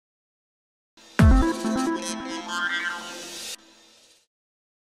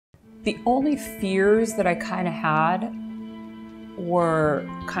The only fears that I kind of had were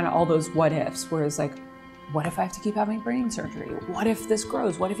kind of all those what ifs, where it's like, what if I have to keep having brain surgery? What if this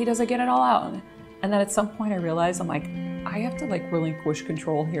grows? What if he doesn't get it all out? And then at some point I realized, I'm like, I have to like relinquish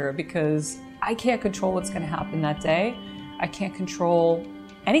control here because I can't control what's gonna happen that day. I can't control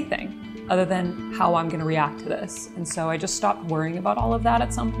anything other than how I'm gonna react to this. And so I just stopped worrying about all of that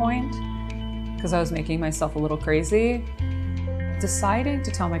at some point because I was making myself a little crazy. Deciding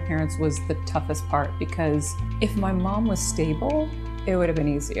to tell my parents was the toughest part because if my mom was stable, it would have been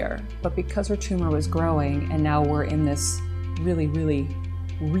easier. But because her tumor was growing and now we're in this really, really,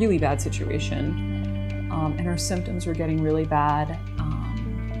 really bad situation, and her symptoms were getting really bad,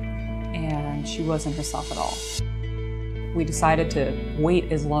 and she wasn't herself at all. We decided to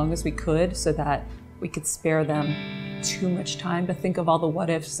wait as long as we could so that we could spare them too much time to think of all the what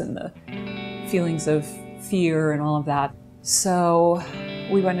ifs and the feelings of fear and all of that. So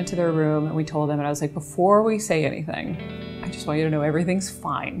we went into their room and we told them, and I was like, before we say anything, I just want you to know everything's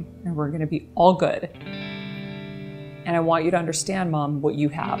fine and we're gonna be all good. And I want you to understand, Mom, what you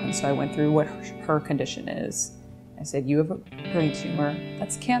have. And so I went through what her condition is. I said, you have a brain tumor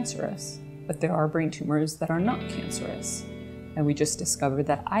that's cancerous, but there are brain tumors that are not cancerous. And we just discovered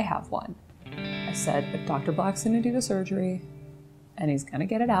that I have one. I said, but Dr. Black's gonna do the surgery and he's gonna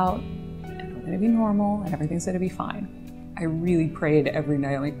get it out and we're gonna be normal and everything's gonna be fine. I really prayed every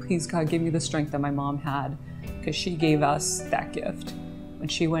night. I'm like, please God, give me the strength that my mom had, because she gave us that gift. When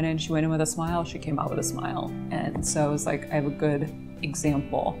she went in with a smile, she came out with a smile. And so it was like, I have a good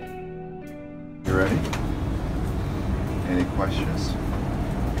example. You ready? Any questions?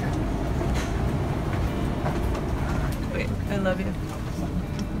 Wait, I love you.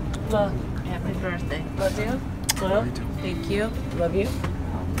 Love. Happy birthday. Love you. Love you. Thank you. Love you.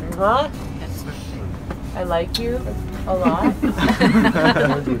 Happy birthday. I like you a lot.